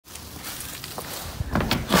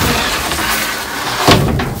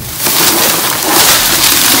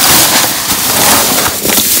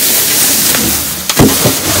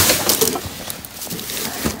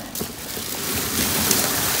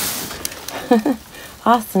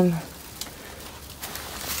Awesome.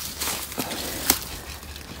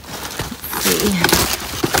 Let's see.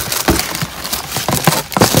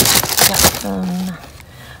 Got some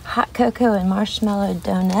hot cocoa and marshmallow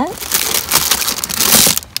donuts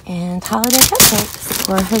and holiday cupcakes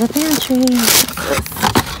for the pantry.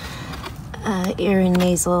 Ear and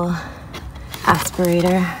nasal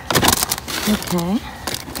aspirator. Okay.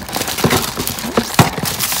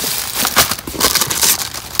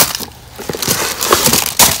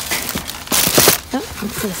 Oh,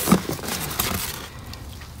 what's this?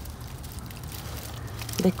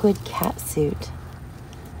 Liquid cat suit.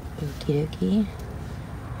 Okie dokie.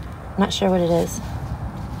 Not sure what it is.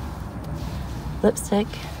 Lipstick.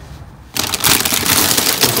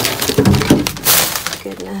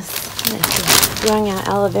 Goodness. Throwing out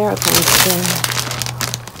aloe vera plants too.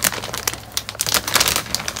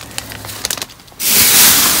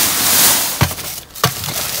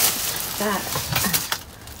 That.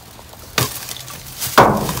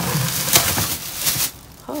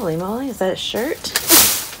 Holy moly, is that a shirt?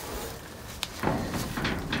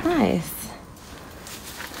 Nice.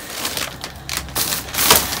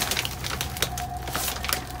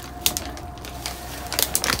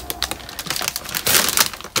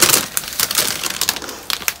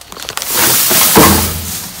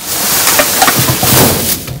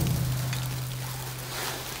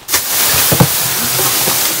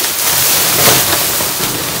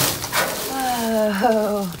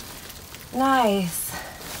 Whoa, nice.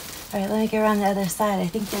 All right, let me go around the other side. I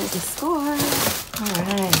think there's a score. All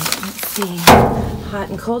right, let's see. Hot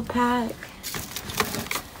and cold pack.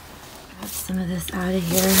 Grab some of this out of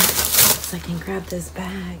here so I can grab those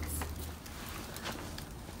bags.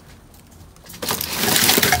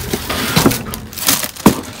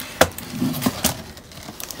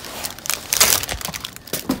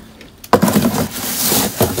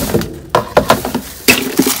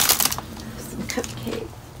 Some cupcakes.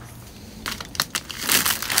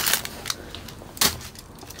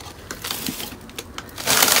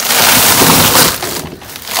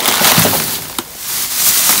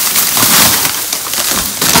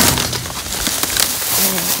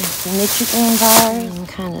 Some Nutrigrain bars, some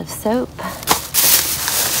kind of soap,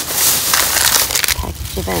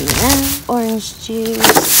 package of M&M's, orange juice,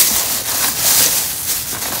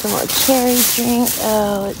 some more cherry drink.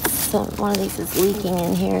 Oh, it's one of these is leaking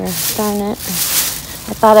in here. Darn it!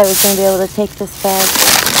 I thought I was going to be able to take this bag.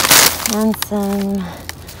 And some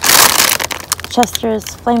Chester's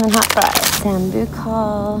Flamin' Hot Fries,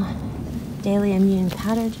 Sambucol, Daily Immune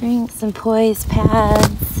Powder Drink, some Poise pads.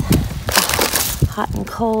 Hot and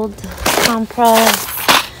cold compress,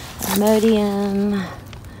 Imodium,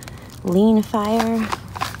 Lean Fire,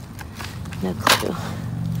 no clue.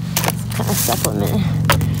 Some kind of supplement.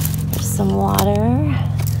 There's some water,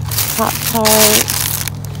 Pop-Tart,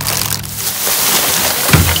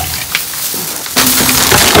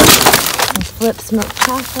 some Flip Smoked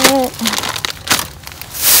Chocolate,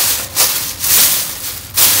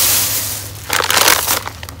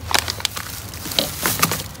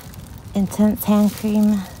 Intense hand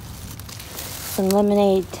cream, some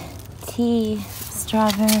lemonade tea,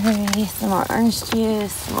 strawberry, some more orange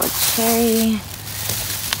juice, some more cherry,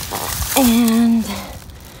 and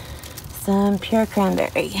some pure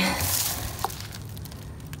cranberry.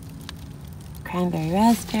 Cranberry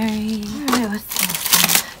raspberry. Alright, what's this?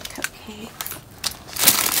 Cupcake.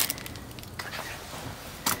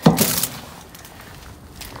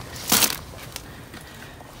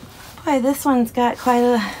 Boy, this one's got quite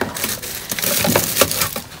a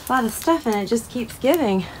lot of stuff and it just keeps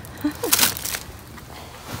giving. What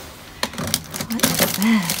is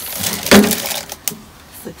this?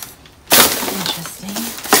 This looks interesting.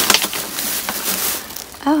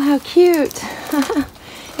 Oh, how cute.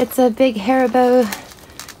 It's a big Haribo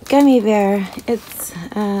gummy bear. It's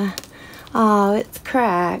oh, it's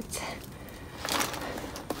cracked,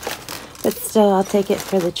 but still I'll take it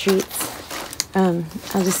for the treats. I'll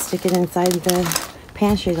just stick it inside the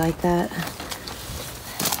pantry like that.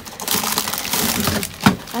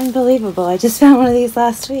 Unbelievable. I just found one of these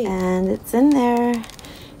last week and it's in there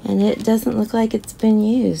and it doesn't look like it's been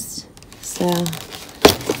used. So,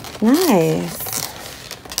 nice.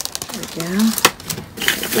 There we go.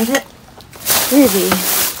 Get it? Ruby.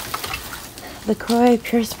 LaCroix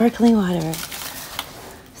Pure Sparkling Water.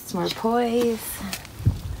 Some more Poise.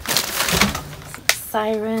 Some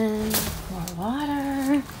Siren. More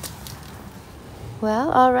water.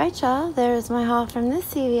 Well, alright y'all. There's my haul from this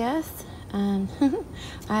CVS.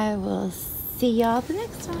 I will see y'all the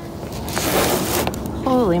next time.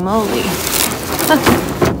 Holy moly.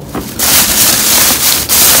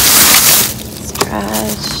 It's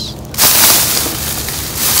trash.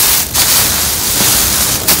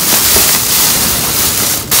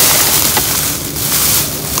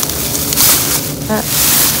 What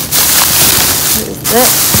is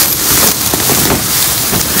this?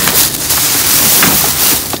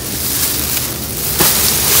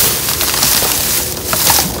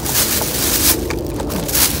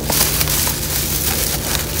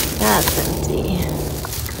 That's empty.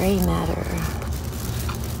 Gray matter.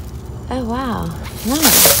 Oh wow,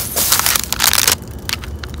 nice.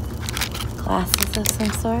 Glasses of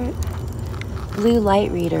some sort. Blue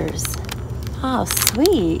light readers. Oh,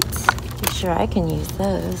 sweet. Be sure I can use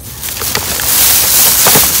those.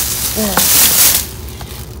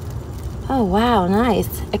 Oh wow,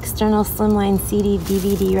 nice. External slimline CD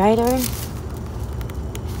DVD writer.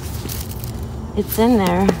 It's in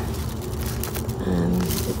there.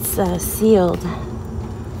 It's sealed.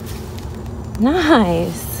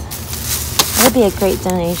 Nice. That'd be a great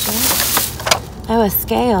donation. Oh, a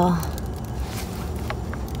scale.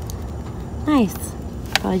 Nice.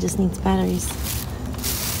 Probably just needs batteries.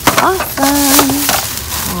 Awesome.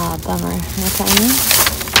 Aw, bummer. No tiny.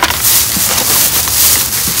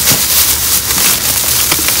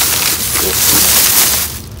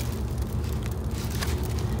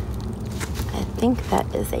 I think that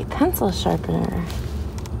is a pencil sharpener.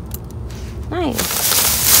 Nice.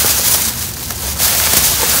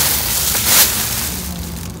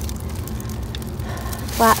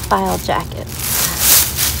 Flat file jacket.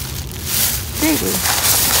 Pretty.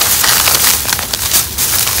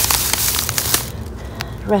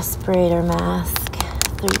 Respirator mask.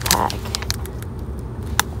 3-pack.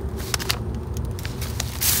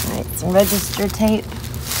 Alright, some register tape.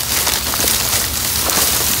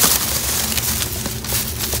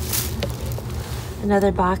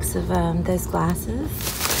 Another box of those glasses.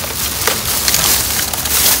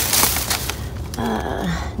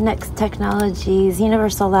 Next Technologies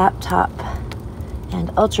Universal Laptop and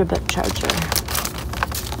Ultrabook charger.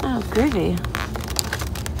 Oh, groovy.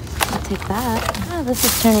 I'll take that. Oh, this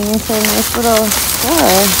is turning into a nice little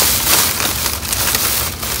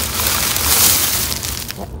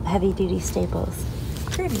drawer. Heavy duty staples.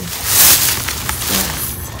 Groovy.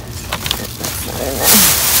 Yes. That's not in there.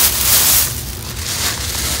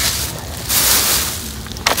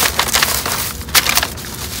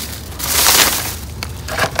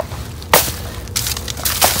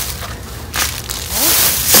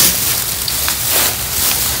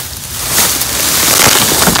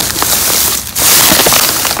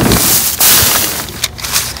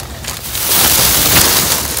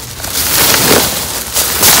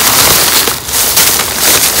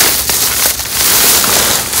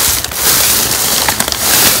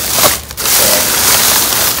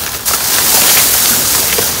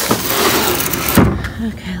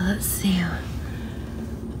 Okay, let's see.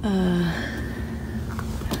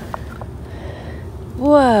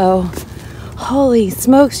 Whoa. Holy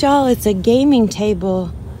smokes, y'all. It's a gaming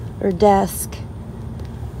table or desk.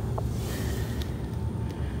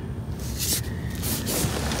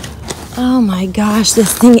 Oh my gosh,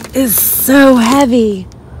 this thing is so heavy.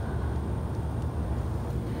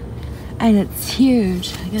 And it's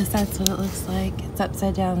huge. I guess that's what it looks like. It's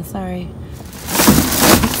upside down, sorry.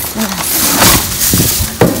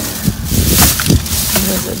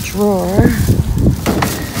 There's a drawer.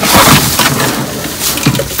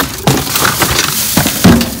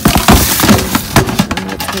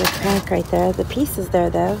 Let's get a crack right there. The piece is there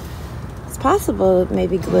though. It's possible to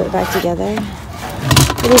maybe glue it back together.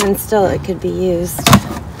 But even still, it could be used.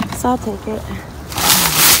 So I'll take it.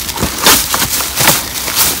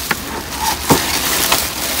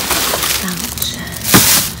 Ouch.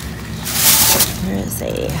 There is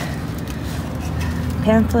a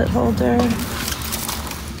pamphlet holder.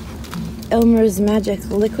 Elmer's Magic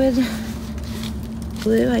Liquid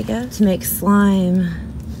Glue, I guess, to make slime.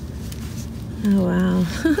 Oh, wow.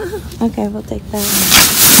 Okay, we'll take that.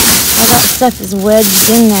 All that stuff is wedged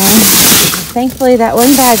in there. Thankfully, that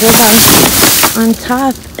one bag was on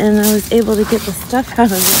top, and I was able to get the stuff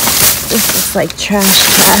out of it. This is like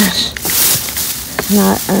trash.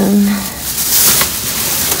 Not, I'm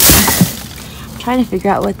trying to figure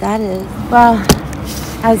out what that is. Well,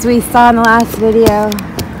 as we saw in the last video,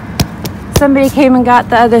 somebody came and got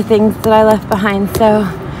the other things that I left behind, so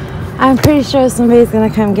I'm pretty sure somebody's gonna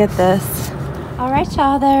come get this. Alright,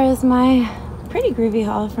 y'all, there is my pretty groovy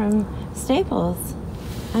haul from Staples.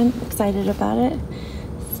 I'm excited about it.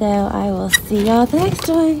 So I will see y'all at the next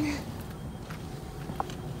one.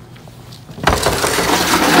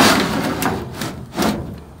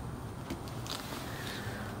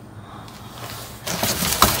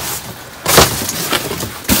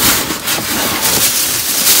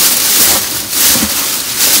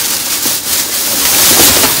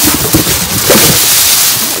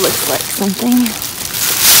 Looks like something.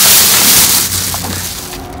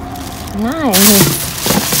 Nice.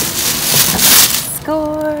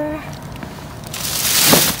 Score.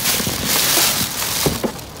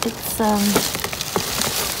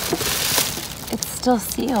 It's still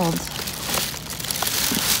sealed.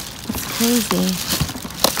 It's crazy.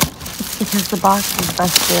 It's because the box is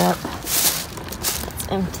busted up. It's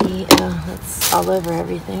empty. Oh, it's all over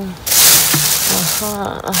everything. Let's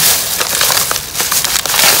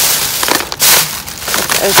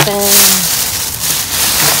open.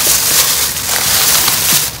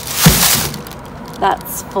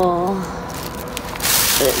 That's full,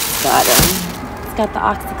 but it's got the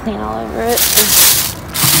OxyClean all over it.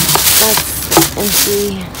 That's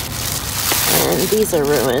empty, and these are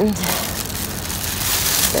ruined.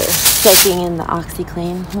 They're soaking in the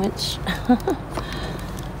OxyClean, which,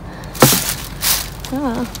 oh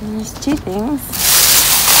well, there's two things.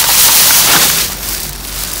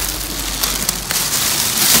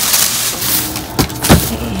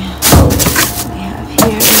 Okay, we have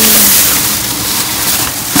here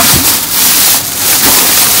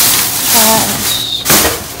trash.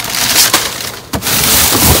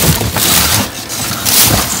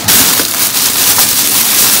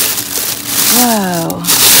 Whoa.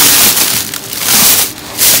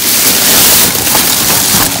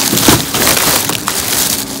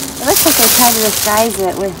 It looks like they tried to disguise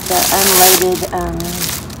it with the unloaded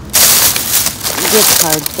gift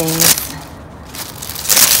card things,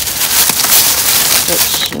 which,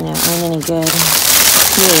 aren't any good.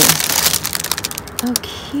 Oh,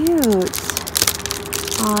 cute.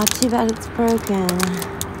 Aw, too bad it's broken.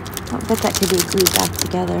 I bet that could be glued back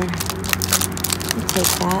together. I'll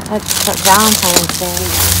take that. I just put Valentine's Day.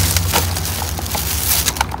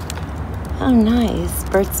 Oh, nice.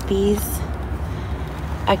 Burt's Bees.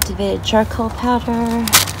 Activated charcoal powder.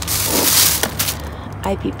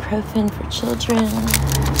 Ibuprofen for children.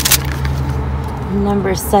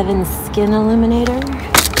 Number 7 skin illuminator.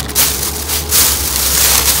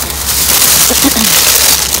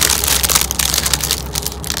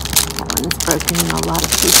 That one's broken in a lot of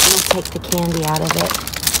pieces. Take the candy out of it.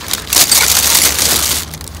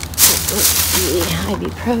 Let's see,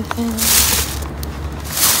 ibuprofen.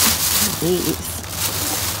 These.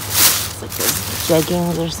 It's like those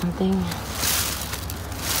jeggings or something.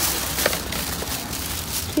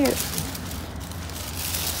 Cute.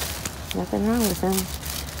 Nothing wrong with them.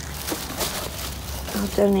 I'll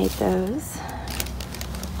donate those.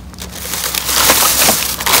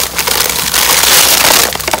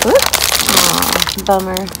 Aw,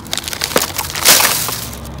 bummer.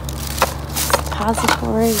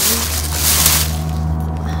 Suppository.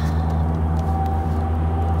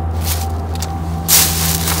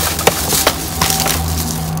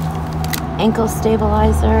 Ankle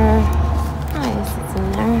stabilizer. Nice, it's in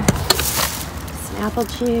there. Some apple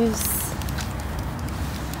juice.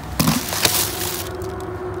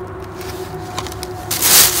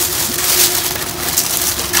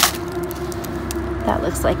 That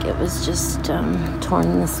looks like it was just torn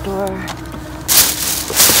in the store.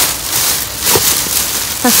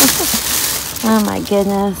 Oh my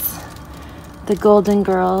goodness. The Golden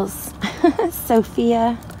Girls.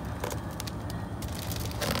 Sophia.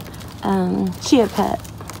 Chia Pet.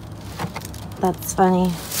 That's funny.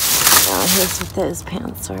 Oh, here's what those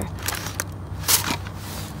pants are.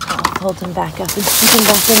 I'll fold them back up and stick them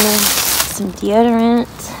back in there. Some deodorant.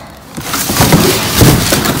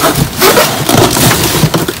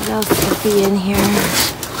 What else could be in here?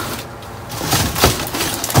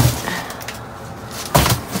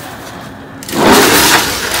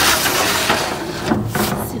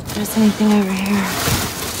 Let's see if there's anything over here.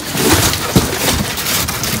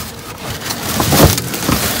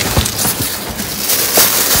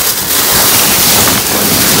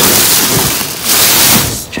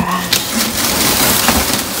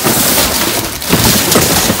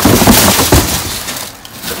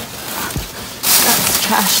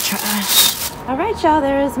 Trash. Alright, y'all,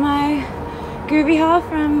 there is my groovy haul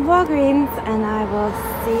from Walgreens, and I will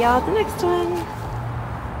see y'all at the next one.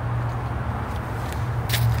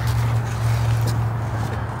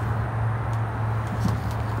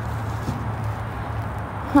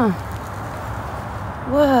 Huh.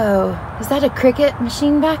 Whoa. Is that a Cricut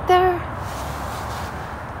machine back there?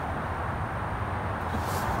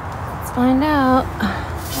 Let's find out.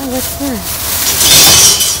 Oh, what's this?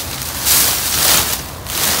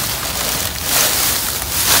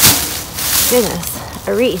 Goodness,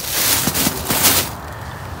 a wreath.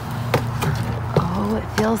 Oh, it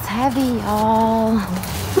feels heavy, y'all.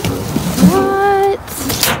 What?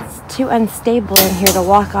 It's too unstable in here to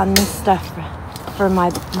walk on this stuff for my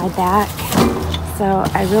back, so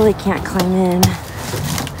I really can't climb in.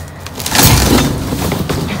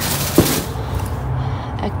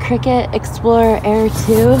 a Cricut Explorer Air 2.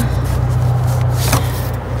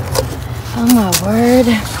 Oh my word.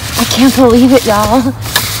 I can't believe it, y'all.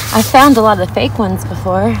 I found a lot of fake ones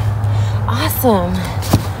before. Awesome.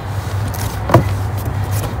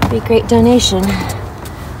 Be a great donation.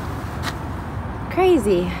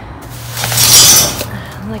 Crazy.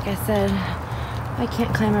 Like I said, I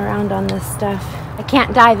can't climb around on this stuff. I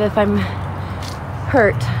can't dive if I'm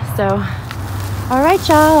hurt. So, all right,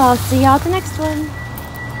 y'all. I'll see y'all at the next one.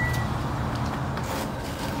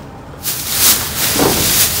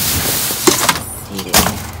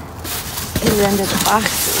 Either end of the box.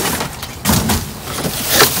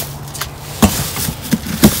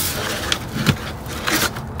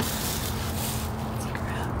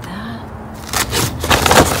 Grab that.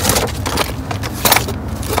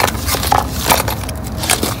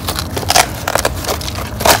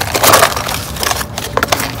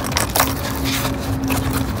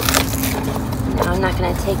 No, I'm not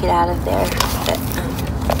going to take it out of there, but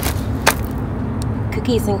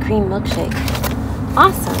cookies and cream milkshake.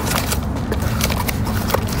 Awesome.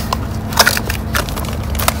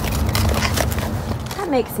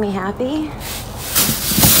 Makes me happy.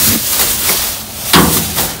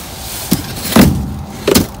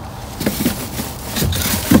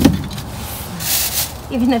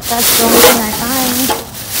 Even if that's the only thing I find,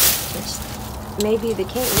 which may be the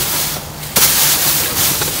case.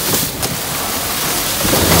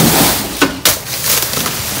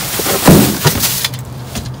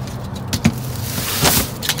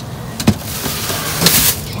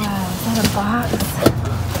 Wow, is that a box?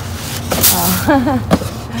 Oh.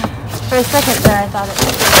 For a second there, I thought it was.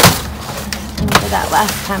 Remember that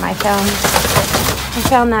last time I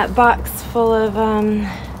found that box full of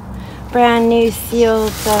brand new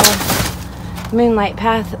sealed Moonlight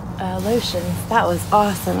Path lotions. That was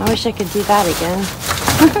awesome. I wish I could do that again.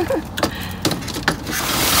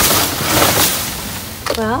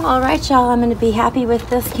 Well, all right, y'all. I'm going to be happy with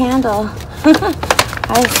this candle.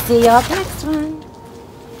 I'll see y'all next one.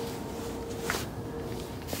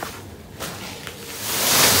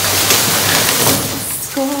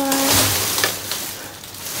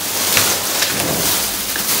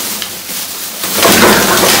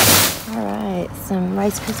 Some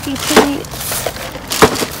Rice Krispie treats,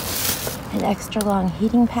 an extra long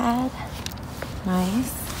heating pad,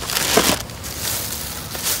 nice,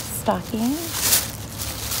 stocking.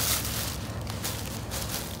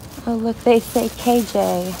 Oh look, they say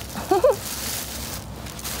KJ.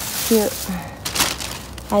 Cute.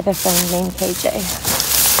 I have a friend named KJ.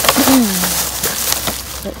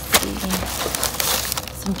 Let's see,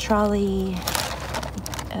 some trolley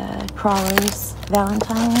crawlers,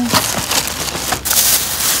 Valentine's.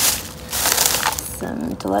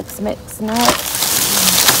 Some deluxe mix nuts,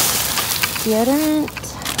 deodorant,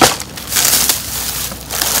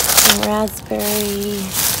 some raspberry,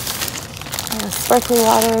 sparkly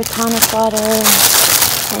water, tonic water,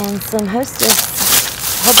 and some Hostess.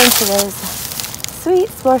 A whole bunch of those. Sweet,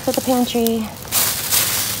 score for the pantry.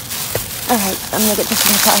 Alright, I'm gonna get this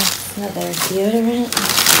in the car. Another deodorant,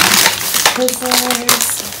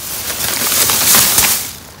 scissors.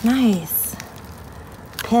 Nice.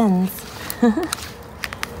 Pins.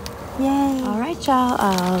 Yay. Alright, y'all.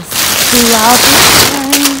 I'll see y'all next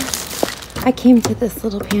time. I came to this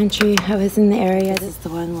little pantry. I was in the area. This is the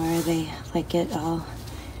one where they like it all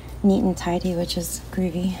neat and tidy, which is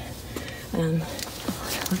groovy.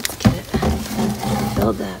 Let's get it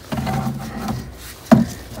filled up.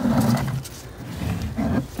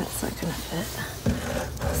 That's not gonna fit.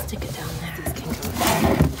 I'll stick it down there. These can go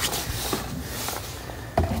there.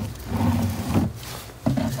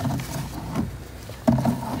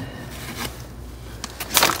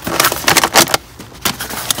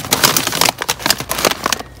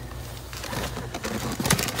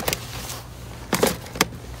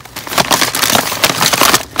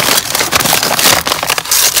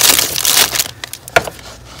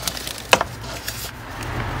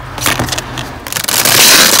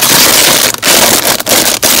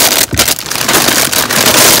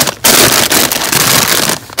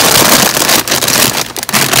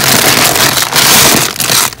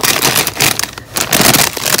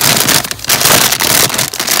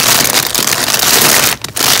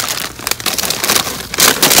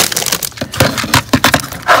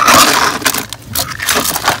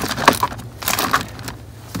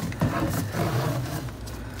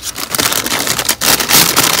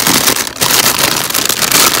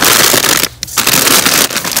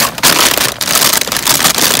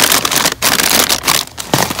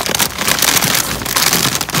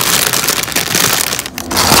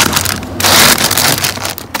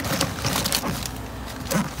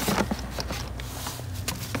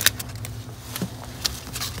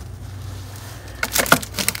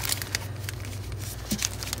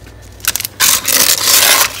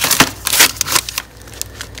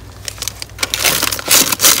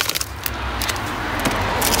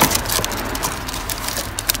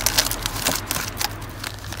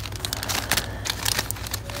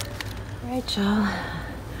 Alright, y'all.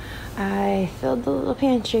 I filled the little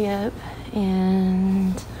pantry up,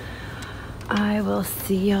 and I will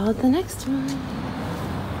see y'all at the next one.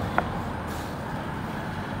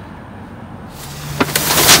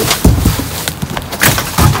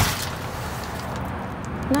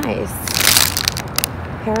 Nice.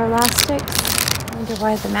 Hair elastics. I wonder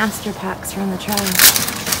why the master packs are in the trash.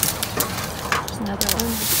 There's another one.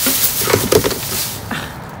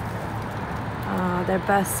 Oh, they're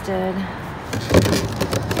busted.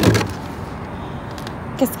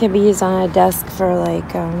 I guess it can be used on a desk for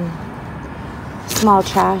like small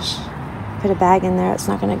trash. Put a bag in there, it's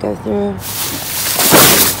not going to go through.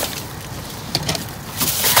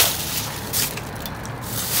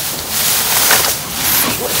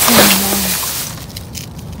 What's in there?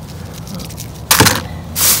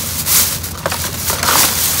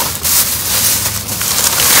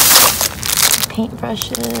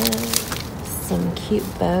 Paintbrushes, some cute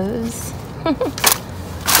bows. I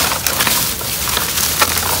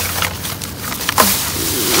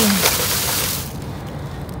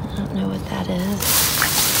don't know what that is.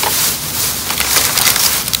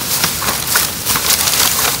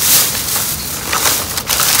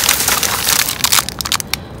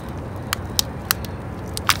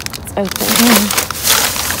 It's open.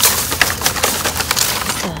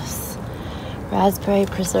 What's this? Raspberry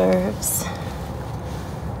preserves.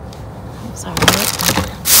 That's all right.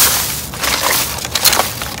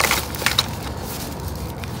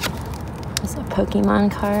 It's a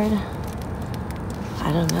Pokemon card.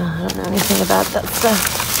 I don't know anything about that stuff.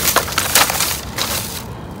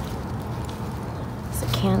 It's a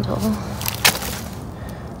candle.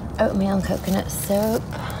 Oatmeal and coconut soap.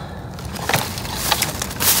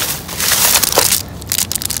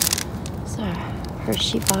 It's a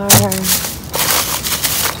Hershey bar.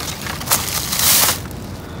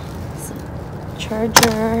 It's a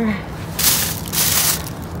charger.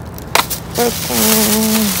 Broken.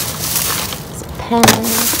 It's a pen.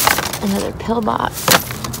 Another pill box.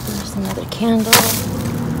 There's another candle.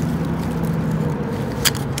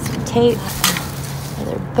 Some tape.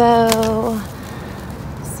 Another bow.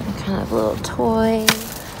 Some kind of little toy.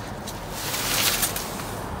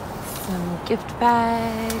 Some gift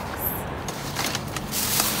bags.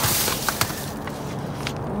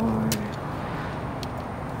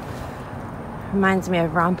 Reminds me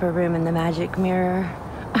of Romper Room in the Magic Mirror.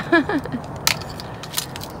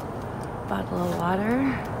 Bottle of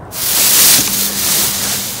water.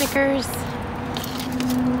 Stickers.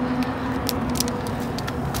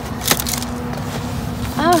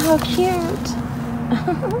 Oh, how cute.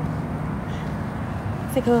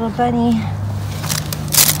 It's like a little bunny.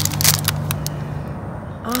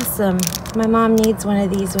 Awesome. My mom needs one of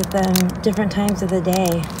these with different times of the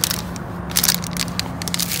day.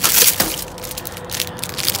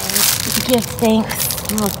 Gift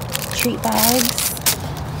thanks. Little treat bags.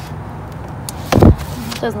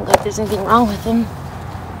 Doesn't look like there's anything wrong with them. You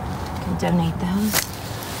can donate those.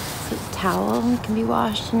 It's a towel. It can be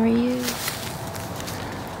washed and reused.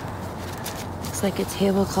 Looks like a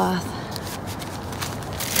tablecloth.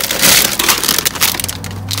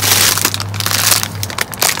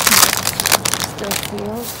 Still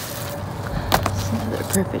sealed. So they're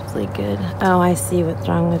perfectly good. Oh, I see what's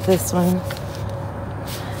wrong with this one.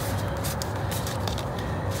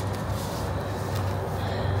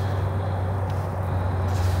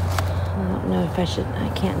 If I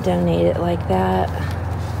can't donate it like that.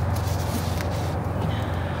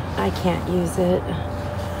 I can't use it.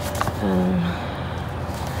 I'm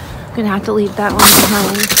gonna have to leave that one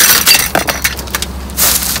behind.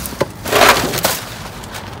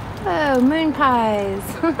 Oh, moon pies.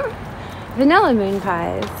 Vanilla moon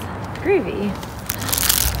pies. Groovy.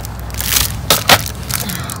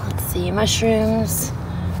 Let's see, mushrooms.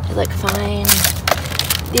 They look fine.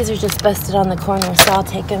 These are just busted on the corner, so I'll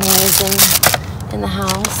take them and use them in the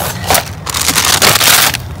house.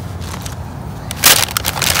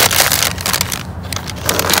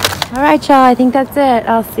 All right, y'all, I think that's it.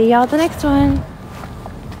 I'll see y'all at the next one.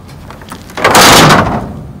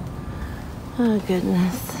 Oh,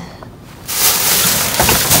 goodness.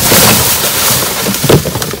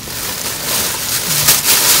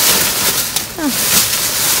 Oh.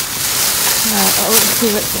 All right, well, let's see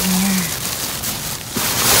what's in here.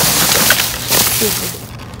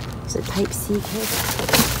 It's a Type-C cable.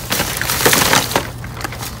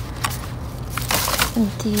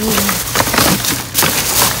 Empty.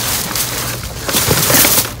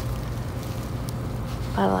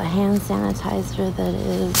 Bottle of hand sanitizer that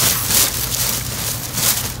is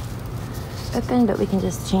open, but we can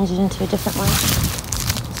just change it into a different one.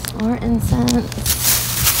 More incense.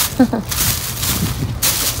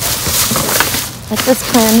 At this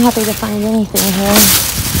point, I'm happy to find anything here.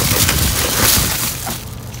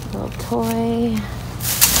 Little toy.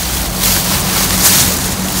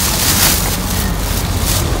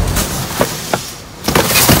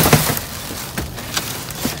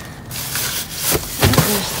 I don't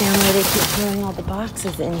understand why they keep throwing all the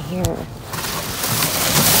boxes in here.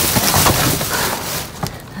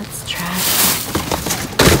 That's trash.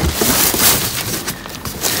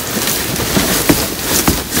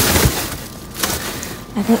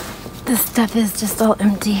 I think this stuff is just all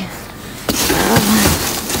empty.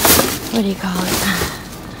 What do you call it?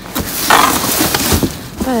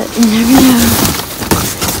 But you never know.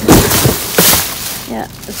 Yeah,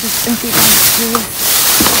 it's just empty boxes.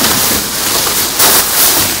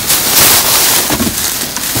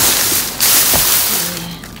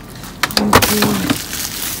 Empty.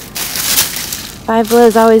 Five Below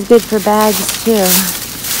is always good for bags too.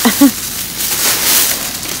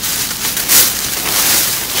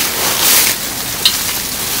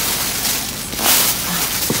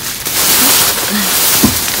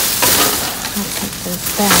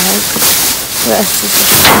 Bag. The rest is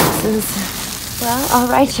just boxes. Well,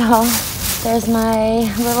 alright y'all. There's my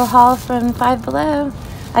little haul from Five Below.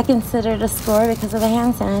 I consider it a store because of the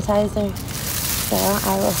hand sanitizer. So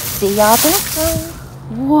I will see y'all the next one.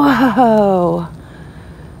 Whoa!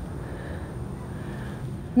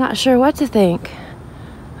 Not sure what to think.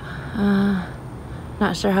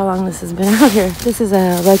 Not sure how long this has been out here. This is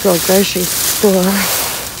a local grocery store.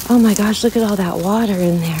 Oh my gosh, look at all that water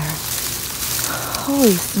in there.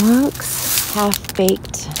 Holy smokes.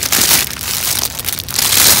 Half-baked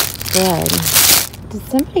bread. Did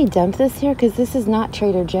somebody dump this here? Because this is not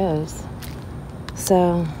Trader Joe's.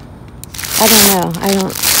 So, I don't know. I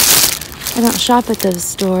don't shop at those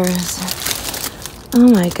stores. Oh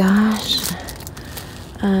my gosh.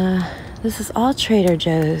 This is all Trader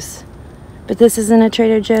Joe's. But this isn't a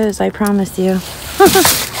Trader Joe's, I promise you. Let's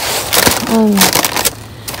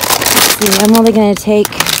see. I'm only going to take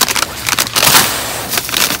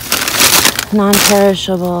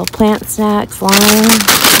non-perishable plant snacks, lime.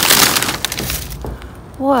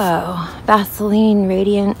 Whoa, Vaseline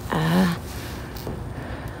Radiant.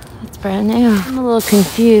 That's brand new. I'm a little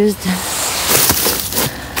confused.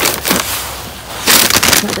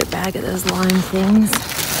 Another bag of those lime things.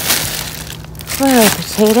 Whoa,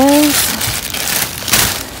 potatoes.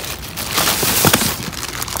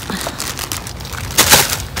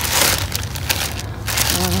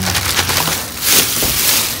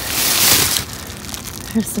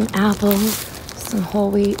 There's some apples, some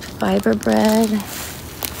whole wheat fiber bread.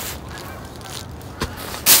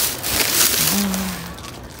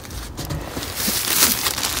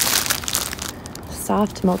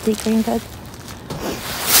 Soft multi-grain bread.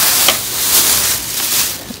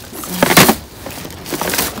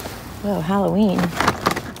 Whoa, Halloween.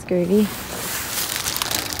 That's groovy.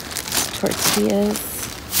 Tortillas.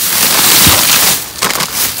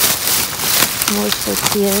 More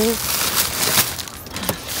tortillas.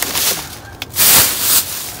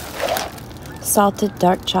 Salted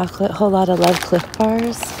dark chocolate, whole lot of Love Cliff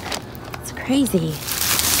Bars. It's crazy.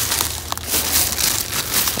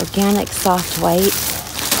 Organic soft white.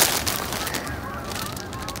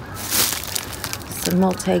 Some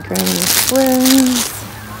multi-grain spoons.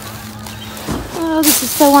 Oh, this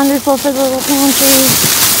is so wonderful for the little pantry.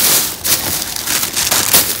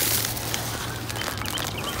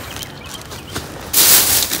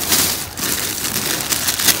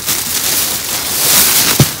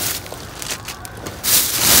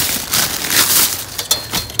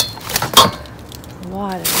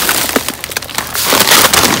 Water.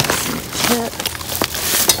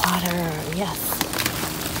 Chips. Water, yes.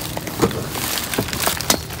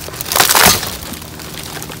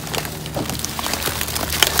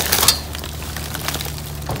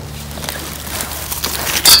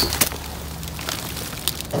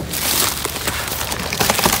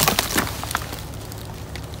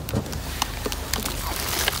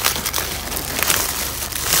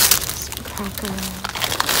 Some crackers.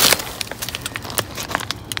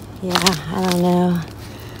 Yeah, I don't know.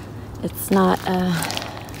 It's not,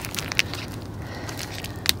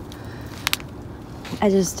 I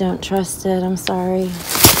just don't trust it. I'm sorry.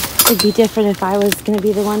 It'd be different if I was going to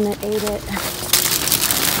be the one that ate it.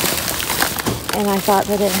 And I thought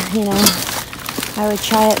that it, you know, I would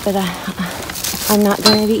try it, but I'm not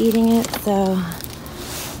going to be eating it, so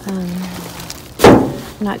I'm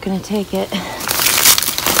not going to take it.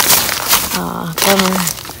 Aw, bummer.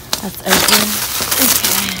 That's open.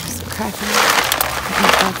 Okay, some crackers. I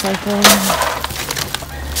think that's open.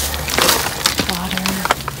 Water.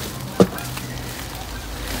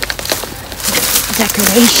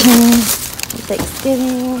 Decorations.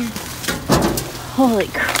 Thanksgiving. Holy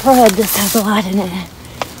crud, this has a lot in it.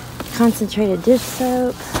 Concentrated dish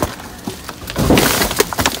soap.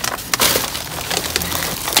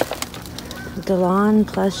 Galon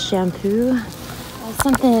plus shampoo.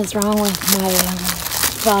 Something is wrong with my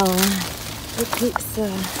phone. It keeps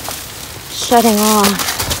shutting off.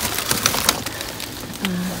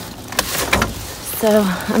 So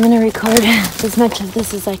I'm going to record as much of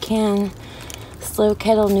this as I can. Slow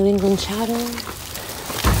kettle New England chowder.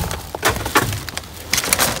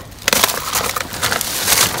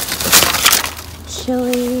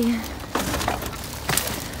 Chili. I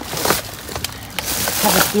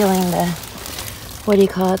have a feeling the, what do you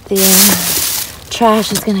call it, the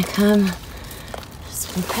trash is going to come.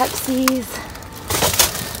 Some Pepsis.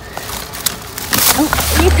 Oh,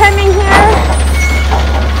 are you coming here?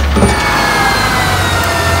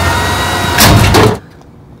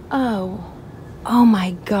 Oh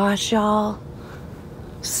my gosh, y'all.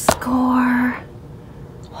 Score.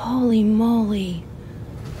 Holy moly.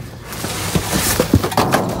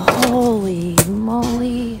 Holy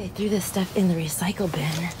moly. They threw this stuff in the recycle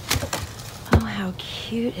bin. Oh, how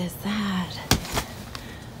cute is that?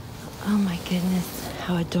 Oh my goodness,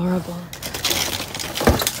 how adorable.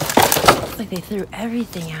 Looks like they threw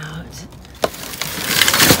everything out.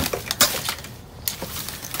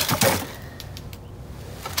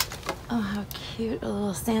 Oh, how cute. A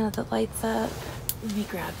little Santa that lights up. Let me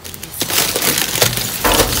grab these.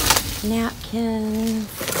 Napkins.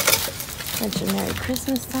 Bunch of Merry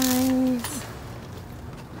Christmas signs.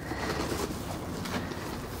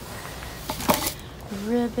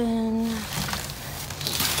 Ribbon.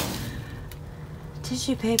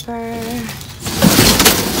 Tissue paper.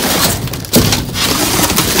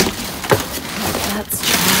 That's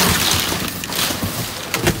trash.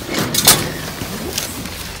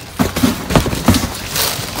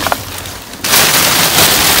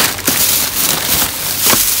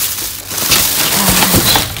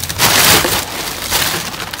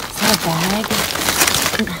 Bag,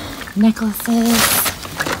 necklaces.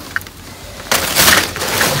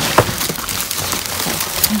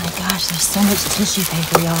 Oh my gosh, there's so much tissue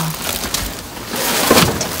paper, y'all.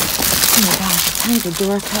 Oh my gosh, tons of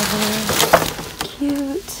door covers.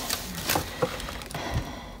 Cute.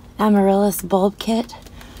 Amaryllis bulb kit.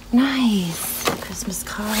 Nice. Christmas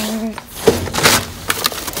cards.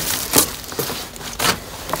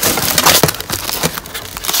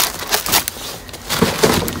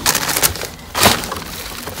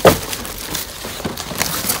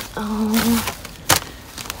 Oh,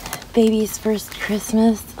 baby's first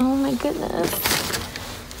Christmas. Oh my goodness.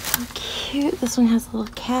 How cute. This one has a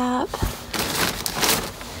little cap.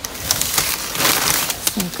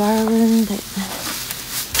 Some garland.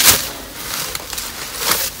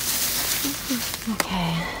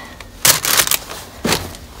 Okay.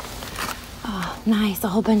 Oh, nice. A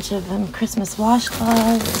whole bunch of Christmas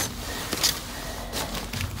washcloths.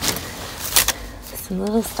 Some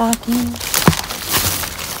little stockings.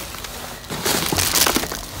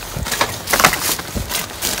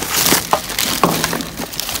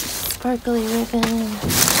 Sparkly ribbon.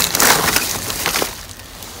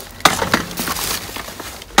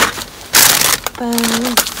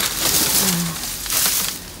 Bows.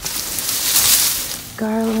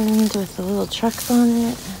 Garland with the little trucks on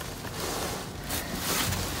it.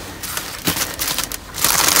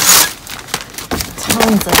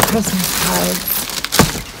 Tons of Christmas cards.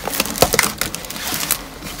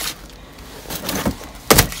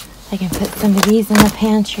 I can put some of these in the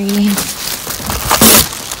pantry.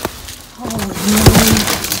 Oh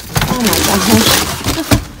my gosh.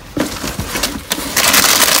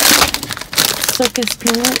 Circus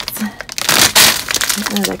peanuts. I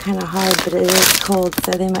know they're kind of hard, but it is cold,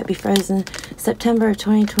 so they might be frozen. September of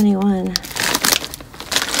 2021. Grab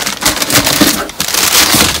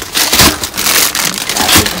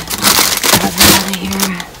it out of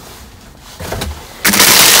here.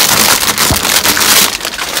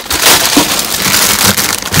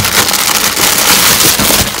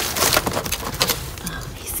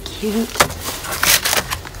 Cute.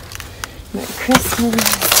 Merry Christmas.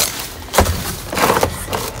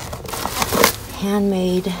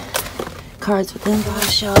 Handmade cards with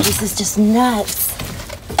embossed. Y'all, this is just nuts.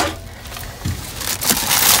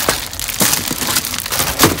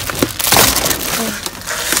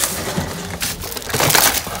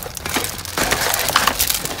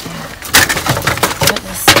 Put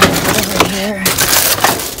this stuff over here.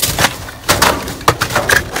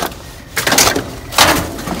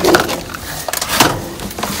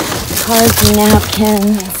 Cards and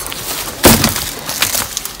napkins.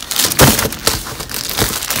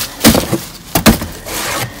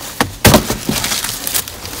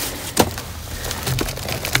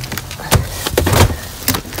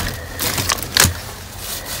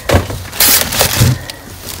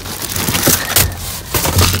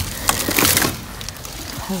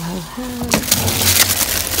 ho, ho.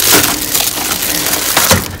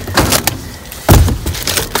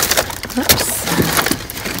 Oops.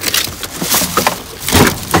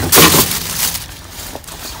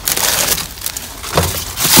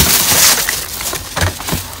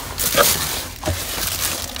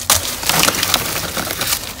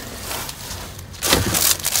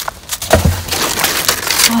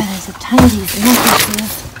 Boy, there's a ton of these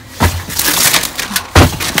necklaces.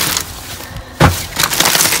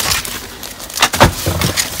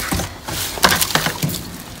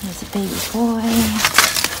 There's a baby boy,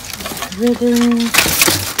 ribbons,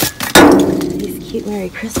 these cute Merry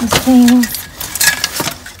Christmas things.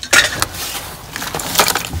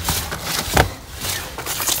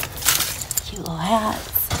 Cute little hats.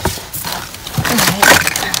 Alright.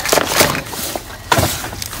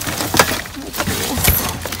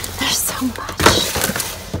 There's so much.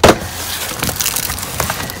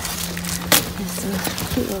 There's some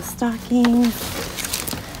cute little stockings,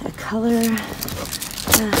 a color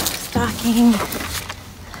stocking, a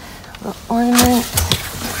little ornament.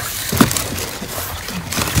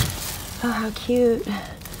 Oh, how cute.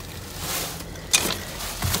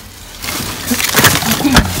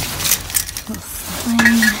 Little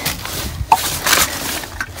sling.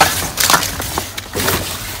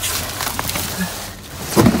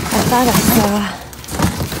 I thought I saw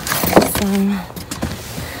some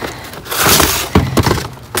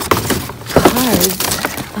cards.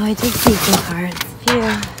 Oh, I did see some cards. Phew.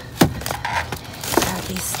 Got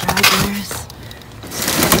these stragglers.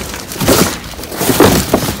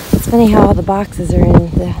 It's funny how all the boxes are in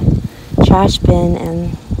the trash bin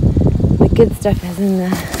and the good stuff is in the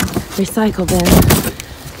recycle bin.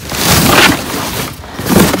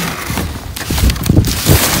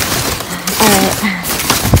 Alright.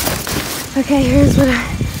 Okay, here's what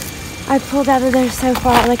I pulled out of there so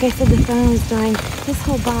far. Like I said, the phone was dying. This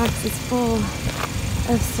whole box is full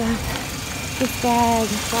of stuff. This bag,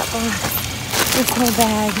 that box, this whole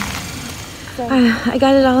bag. So, I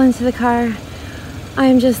got it all into the car.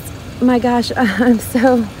 I'm just, my gosh, I'm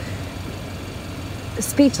so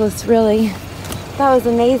speechless, really. That was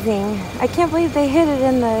amazing. I can't believe they hid it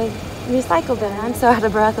in the recycle bin. I'm so out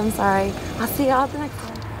of breath, I'm sorry. I'll see y'all at the next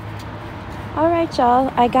one. All right,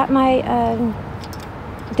 y'all, I got my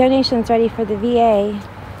donations ready for the VA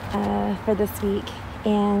for this week,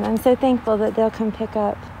 and I'm so thankful that they'll come pick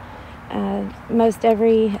up most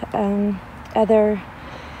every other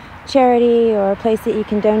charity or place that you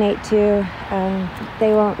can donate to.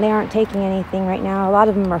 They aren't taking anything right now. A lot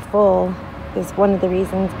of them are full is one of the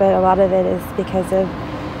reasons, but a lot of it is because of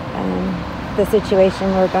the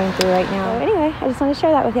situation we're going through right now. So anyway, I just want to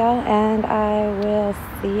share that with y'all, and I will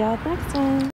see y'all next time.